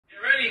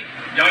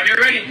Y'all get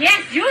ready?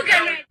 Yes, you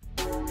get ready.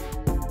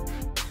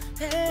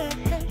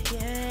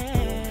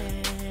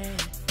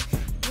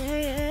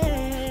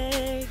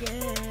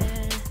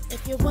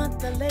 If you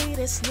want the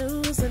latest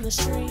news in the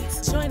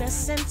streets, join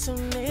us and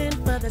tune in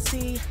for the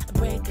tea.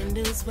 Breaking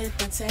news with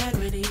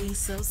integrity.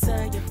 So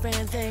tell your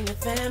friends and your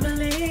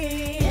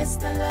family. It's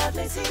the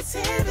Lovelyti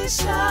TV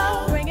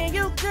show, bringing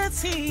you good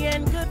tea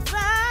and good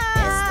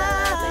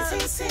vibes.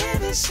 It's the Lovelyti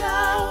TV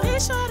show. Be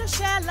sure to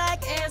share,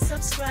 like, and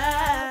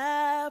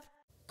subscribe.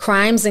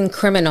 Crimes and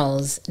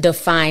criminals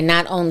define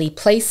not only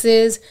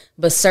places,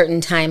 but certain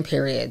time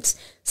periods.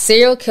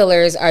 Serial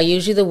killers are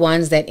usually the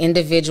ones that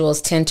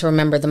individuals tend to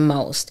remember the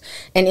most.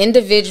 An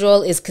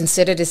individual is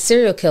considered a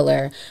serial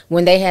killer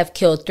when they have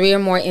killed 3 or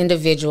more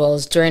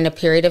individuals during a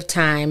period of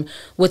time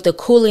with a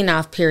cooling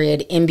off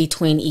period in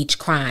between each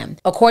crime.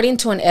 According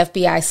to an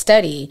FBI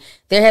study,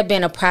 there have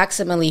been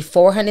approximately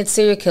 400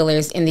 serial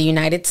killers in the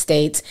United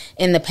States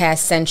in the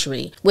past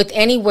century, with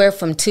anywhere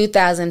from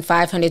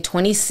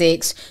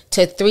 2,526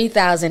 to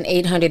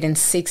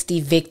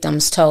 3,860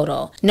 victims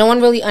total. No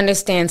one really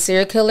understands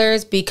serial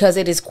killers because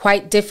it is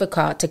quite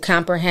difficult to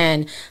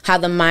comprehend how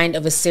the mind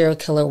of a serial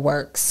killer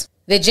works.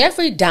 The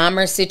Jeffrey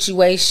Dahmer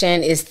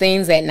situation is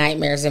things that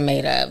nightmares are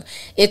made of.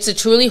 It's a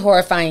truly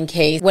horrifying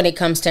case when it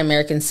comes to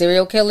American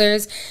serial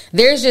killers.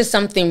 There's just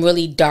something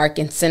really dark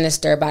and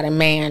sinister about a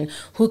man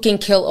who can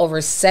kill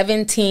over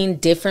 17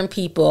 different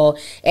people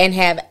and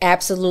have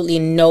absolutely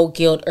no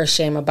guilt or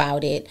shame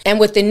about it. And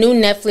with the new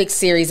Netflix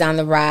series on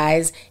the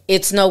rise,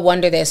 it's no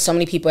wonder that so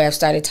many people have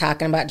started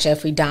talking about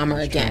Jeffrey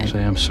Dahmer again.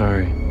 Say I'm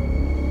sorry.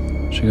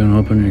 She gonna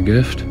open your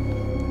gift?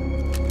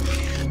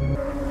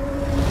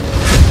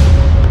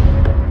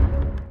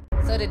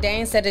 So today,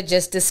 instead of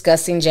just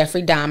discussing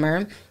Jeffrey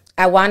Dahmer,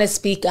 I want to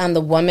speak on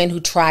the woman who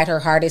tried her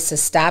hardest to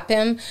stop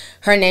him.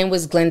 Her name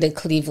was Glenda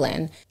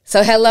Cleveland.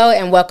 So hello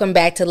and welcome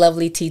back to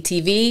Lovelyti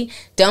TV.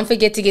 Don't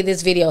forget to give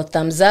this video a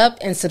thumbs up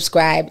and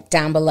subscribe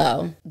down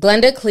below.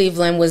 Glenda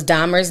Cleveland was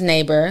Dahmer's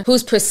neighbor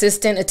whose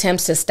persistent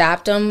attempts to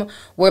stop him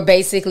were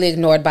basically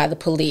ignored by the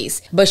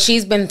police, but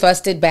she's been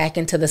thrusted back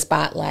into the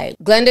spotlight.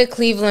 Glenda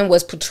Cleveland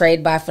was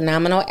portrayed by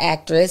phenomenal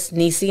actress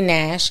Niecy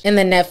Nash in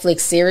the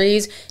Netflix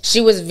series.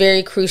 She was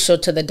very crucial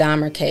to the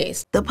Dahmer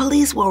case. The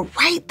police were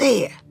right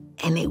there,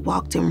 and they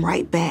walked him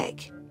right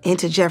back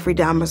into Jeffrey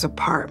Dahmer's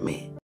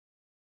apartment.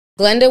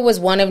 Glenda was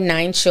one of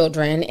 9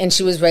 children, and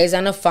she was raised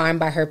on a farm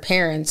by her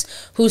parents,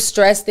 who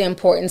stressed the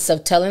importance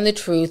of telling the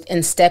truth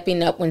and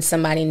stepping up when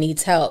somebody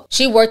needs help.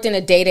 She worked in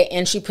a data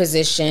entry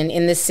position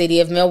in the city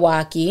of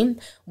Milwaukee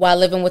while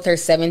living with her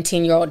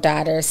 17-year-old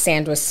daughter,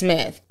 Sandra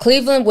Smith.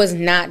 Cleveland was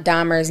not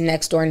Dahmer's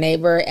next-door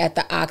neighbor at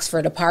the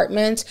Oxford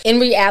apartment.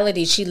 In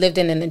reality, she lived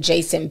in an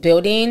adjacent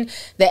building.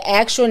 The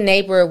actual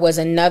neighbor was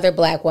another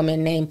black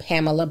woman named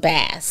Pamela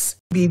Bass.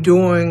 Be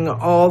doing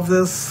all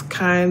this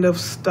kind of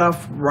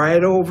stuff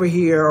right over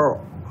here,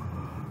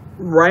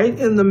 right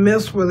in the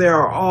midst where there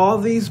are all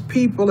these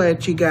people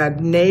that you got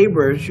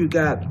neighbors, you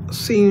got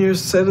senior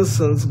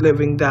citizens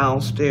living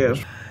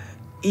downstairs,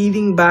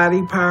 eating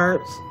body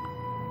parts.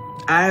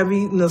 I have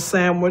eaten a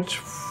sandwich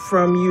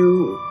from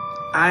you.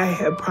 I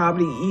have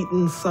probably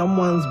eaten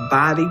someone's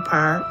body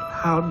part.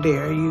 How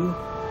dare you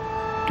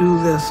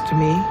do this to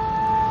me?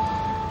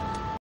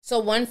 So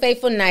one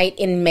fateful night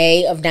in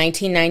May of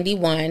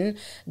 1991,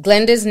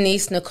 Glenda's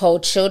niece, Nicole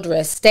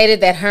Childress,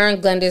 stated that her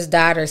and Glenda's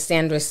daughter,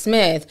 Sandra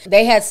Smith,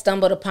 they had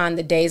stumbled upon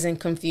the dazed and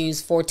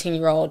confused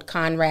 14-year-old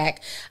Conrad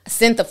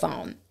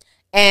synthephone.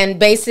 And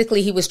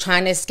basically, he was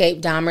trying to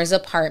escape Dahmer's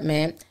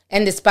apartment.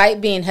 And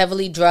despite being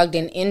heavily drugged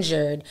and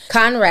injured,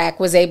 Conrad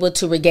was able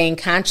to regain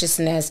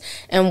consciousness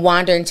and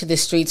wander into the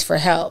streets for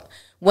help.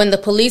 When the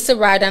police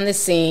arrived on the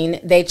scene,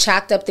 they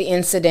chalked up the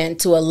incident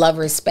to a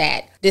lover's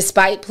spat,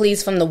 despite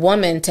pleas from the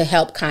woman to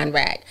help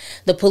Conrad.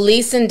 The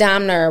police and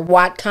Dahmer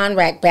walked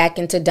Conrad back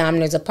into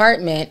Dahmer's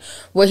apartment,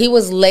 where he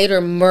was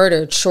later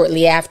murdered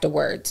shortly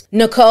afterwards.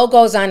 Nicole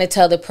goes on to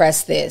tell the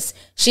press this.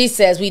 She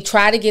says, "We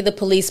tried to give the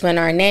policeman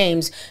our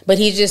names, but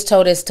he just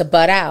told us to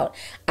butt out.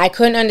 I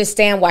couldn't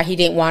understand why he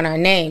didn't want our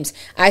names.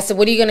 I said,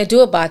 what are you going to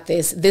do about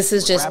this? This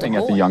is just a boy."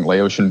 At the young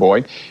Laotian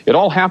boy. It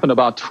all happened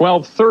about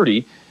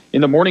 12:30 in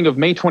the morning of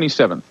May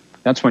 27th.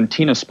 That's when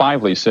Tina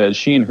Spively says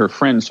she and her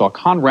friend saw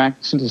Conrad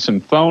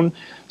synthephone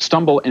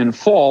stumble and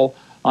fall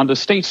onto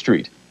State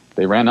Street.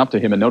 They ran up to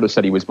him and noticed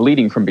that he was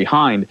bleeding from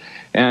behind,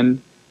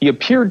 and he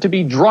appeared to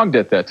be drugged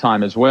at that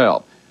time as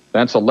well.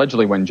 That's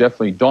allegedly when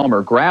Jeffrey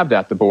Dahmer grabbed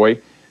at the boy,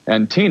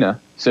 and Tina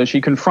says she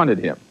confronted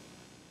him.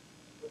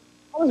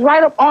 I was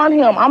right up on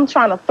him. I'm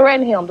trying to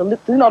threaten him to,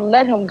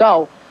 let him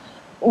go.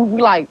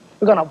 We're like,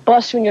 we're going to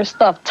bust you in your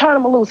stuff. Turn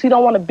him loose. He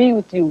don't want to be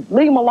with you.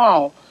 Leave him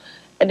alone.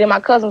 And then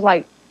my cousin was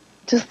like,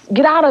 just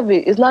get out of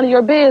it. It's none of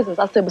your business.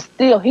 I said, but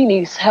still, he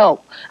needs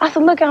help. I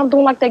said, look at him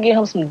doing like they gave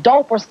him some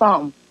dope or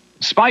something.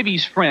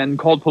 Spivey's friend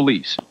called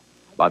police.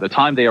 By the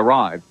time they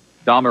arrived,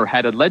 Dahmer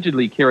had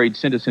allegedly carried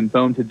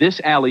synthephone to this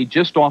alley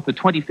just off the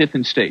 25th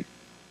and State.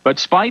 But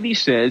Spivey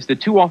says the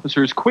 2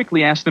 officers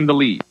quickly asked them to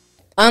leave.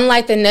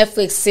 Unlike the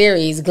Netflix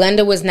series,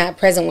 Glenda was not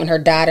present when her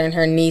daughter and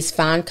her niece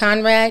found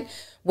Conrad.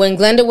 When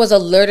Glenda was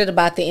alerted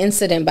about the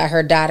incident by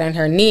her daughter and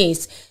her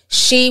niece,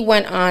 she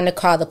went on to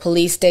call the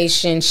police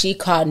station. She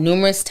called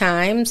numerous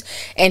times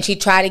and she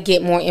tried to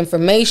get more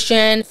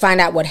information, find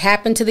out what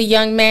happened to the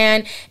young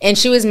man, and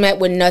she was met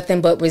with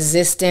nothing but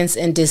resistance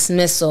and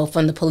dismissal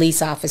from the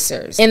police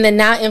officers. In the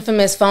now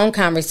infamous phone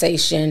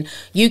conversation,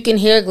 you can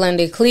hear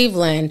Glenda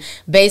Cleveland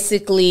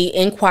basically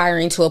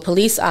inquiring to a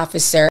police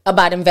officer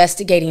about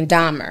investigating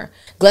Dahmer.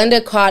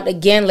 Glenda called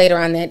again later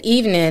on that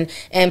evening,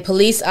 and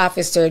police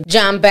officer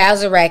John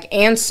Balzerac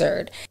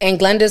answered, and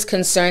Glenda's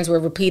concerns were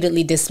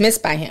repeatedly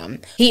dismissed by him.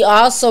 He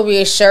also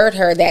reassured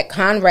her that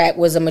Conrad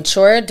was a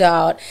mature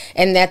adult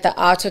and that the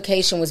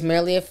altercation was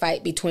merely a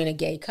fight between a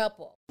gay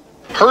couple.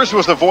 Hers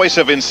was the voice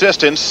of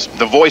insistence,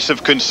 the voice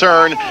of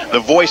concern, the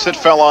voice that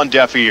fell on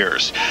deaf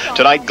ears.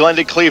 Tonight,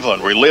 Glenda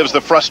Cleveland relives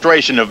the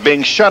frustration of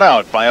being shut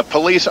out by a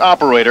police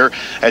operator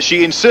as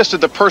she insisted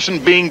the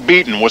person being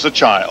beaten was a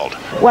child.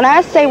 When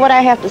I say what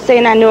I have to say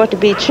and I know it to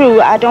be true,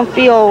 I don't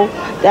feel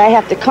that I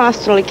have to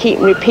constantly keep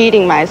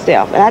repeating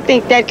myself. And I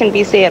think that can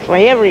be said for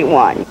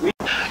everyone.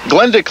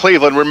 Glenda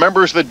Cleveland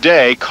remembers the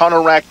day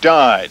Conrad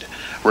died,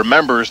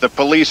 remembers the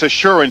police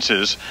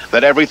assurances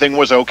that everything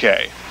was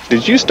okay.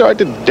 Did you start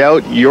to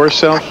doubt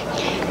yourself?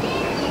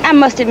 I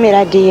must admit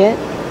I did.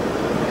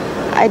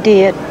 I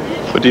did.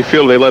 But do you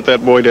feel they let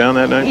that boy down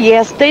that night?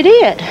 Yes, they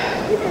did.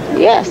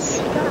 Yes.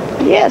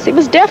 Yes, he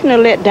was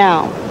definitely let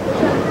down.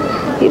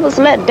 He was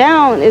let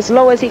down as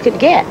low as he could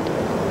get.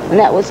 And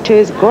that was to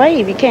his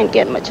grave. He can't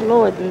get much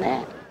lower than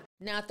that.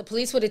 Now, if the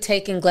police would have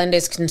taken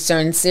Glenda's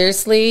concerns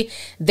seriously,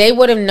 they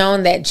would have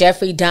known that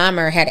Jeffrey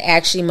Dahmer had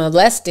actually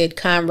molested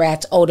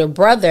Conrad's older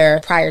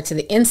brother prior to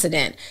the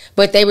incident,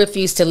 but they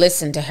refused to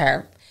listen to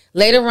her.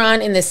 Later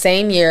on in the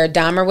same year,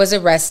 Dahmer was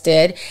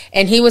arrested,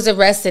 and he was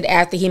arrested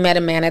after he met a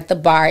man at the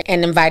bar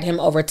and invited him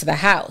over to the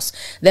house.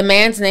 The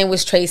man's name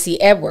was Tracy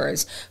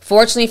Edwards.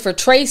 Fortunately for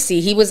Tracy,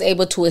 he was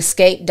able to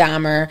escape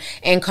Dahmer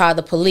and call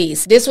the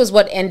police. This was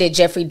what ended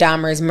Jeffrey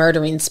Dahmer's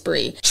murdering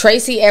spree.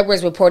 Tracy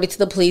Edwards reported to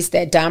the police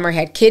that Dahmer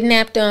had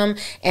kidnapped him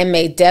and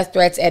made death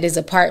threats at his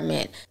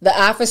apartment.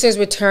 The officers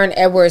returned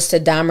Edwards to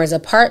Dahmer's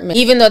apartment,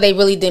 even though they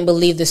really didn't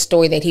believe the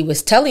story that he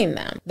was telling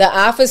them. The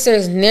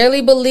officers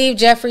nearly believed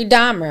Jeffrey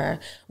Dahmer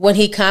when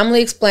he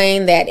calmly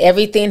explained that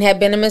everything had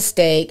been a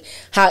mistake.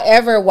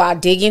 However, while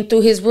digging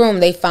through his room,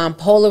 they found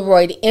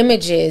Polaroid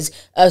images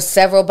of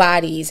several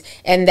bodies,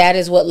 and that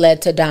is what led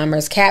to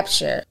Dahmer's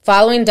capture.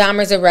 Following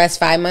Dahmer's arrest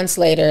 5 months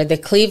later, the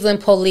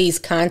Cleveland police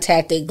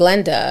contacted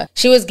Glenda.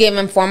 She was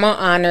given formal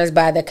honors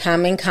by the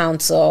Common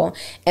Council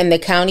and the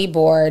county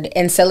board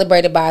and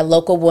celebrated by a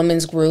local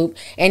women's group,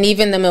 and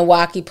even the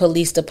Milwaukee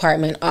Police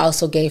Department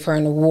also gave her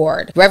an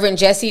award. Reverend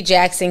Jesse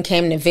Jackson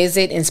came to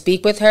visit and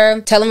speak with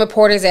her, telling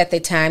reporters at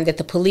the time that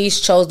the police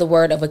chose the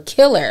word of a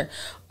killer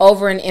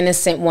over an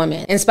innocent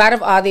woman. In spite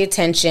of all the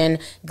attention,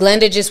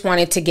 Glenda just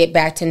wanted to get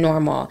back to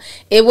normal.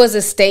 It was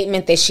a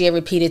statement that she had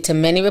repeated to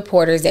many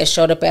reporters that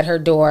showed up at her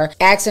door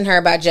asking her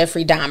about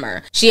Jeffrey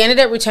Dahmer. She ended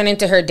up returning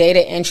to her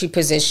data entry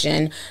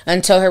position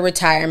until her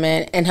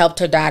retirement and helped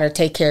her daughter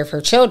take care of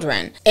her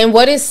children. In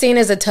what is seen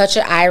as a touch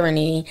of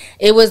irony,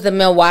 it was the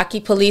Milwaukee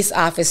police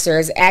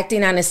officers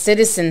acting on a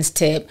citizen's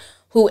tip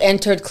who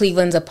entered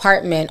Cleveland's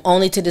apartment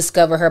only to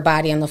discover her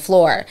body on the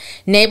floor.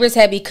 Neighbors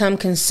had become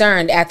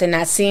concerned after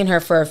not seeing her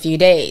for a few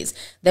days.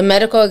 The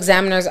medical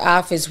examiner's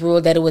office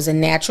ruled that it was a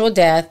natural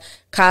death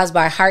caused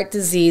by heart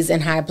disease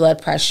and high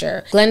blood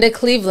pressure. Glenda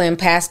Cleveland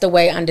passed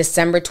away on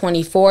December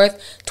 24th,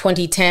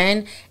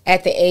 2010,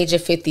 at the age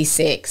of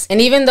 56. And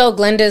even though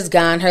Glenda is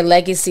gone, her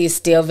legacy is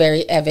still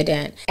very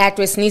evident.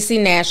 Actress Niecy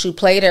Nash, who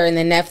played her in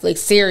the Netflix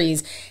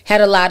series,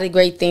 had a lot of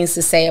great things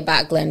to say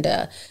about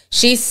Glenda.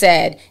 She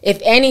said, "If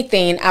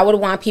anything, I would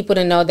want people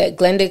to know that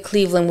Glenda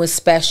Cleveland was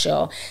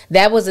special.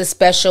 That was a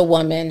special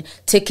woman.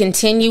 To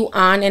continue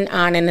on in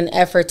an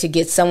effort to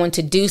get someone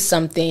to do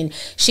something,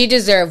 she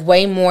deserved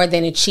way more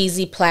than a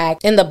cheesy plaque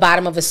in the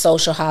bottom of a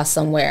social hall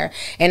somewhere.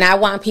 And I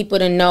want people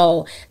to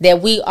know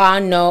that we all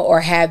know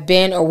or have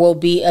been or will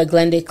be a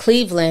Glenda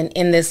Cleveland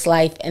in this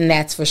life, and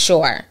that's for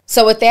sure."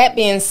 So with that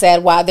being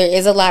said, while there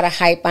is a lot of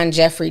hype on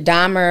Jeffrey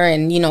Dahmer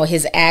and,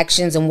 his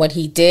actions and what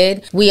he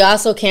did, we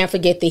also can't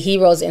forget the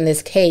heroes in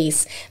this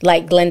case,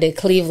 like Glenda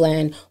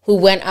Cleveland, who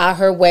went out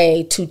her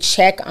way to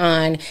check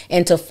on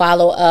and to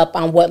follow up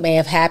on what may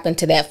have happened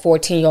to that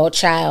 14-year-old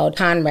child,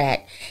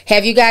 Conrad.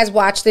 Have you guys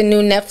watched the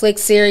new Netflix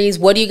series?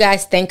 What do you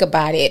guys think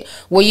about it?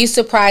 Were you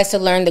surprised to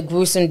learn the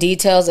gruesome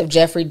details of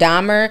Jeffrey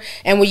Dahmer?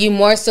 And were you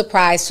more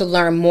surprised to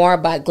learn more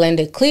about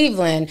Glenda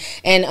Cleveland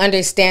and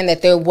understand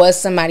that there was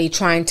somebody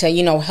trying to,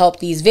 help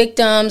these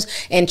victims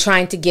and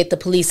trying to get the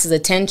police's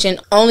attention,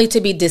 only to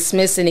be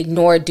dismissed and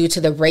ignored due to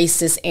the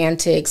racist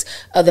antics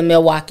of the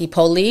Milwaukee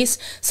police?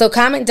 So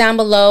comment down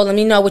below. Let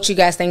me know what you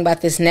guys think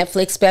about this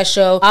Netflix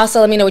special.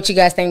 Also, let me know what you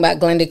guys think about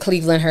Glenda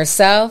Cleveland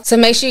herself. So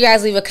make sure you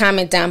guys leave a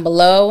comment down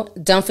below.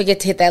 Don't forget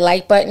to hit that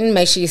like button.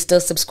 Make sure you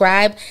still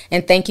subscribe.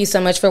 And thank you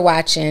so much for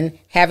watching.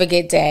 Have a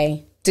good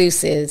day.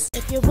 Deuces.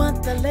 If you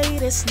want the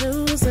latest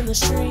news in the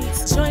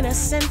streets, join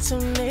us and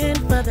tune in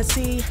for the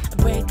tea.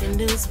 Breaking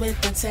news with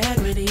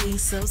integrity.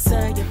 So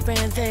tell your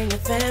friends and your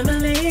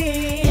family.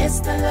 It's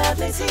the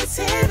Lovelyti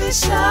TV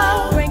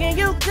show, bringing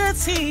you good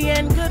tea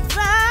and good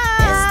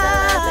vibes. It's the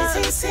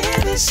Lovelyti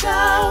TV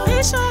show.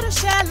 Be sure to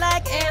share,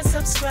 like, and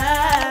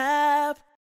subscribe.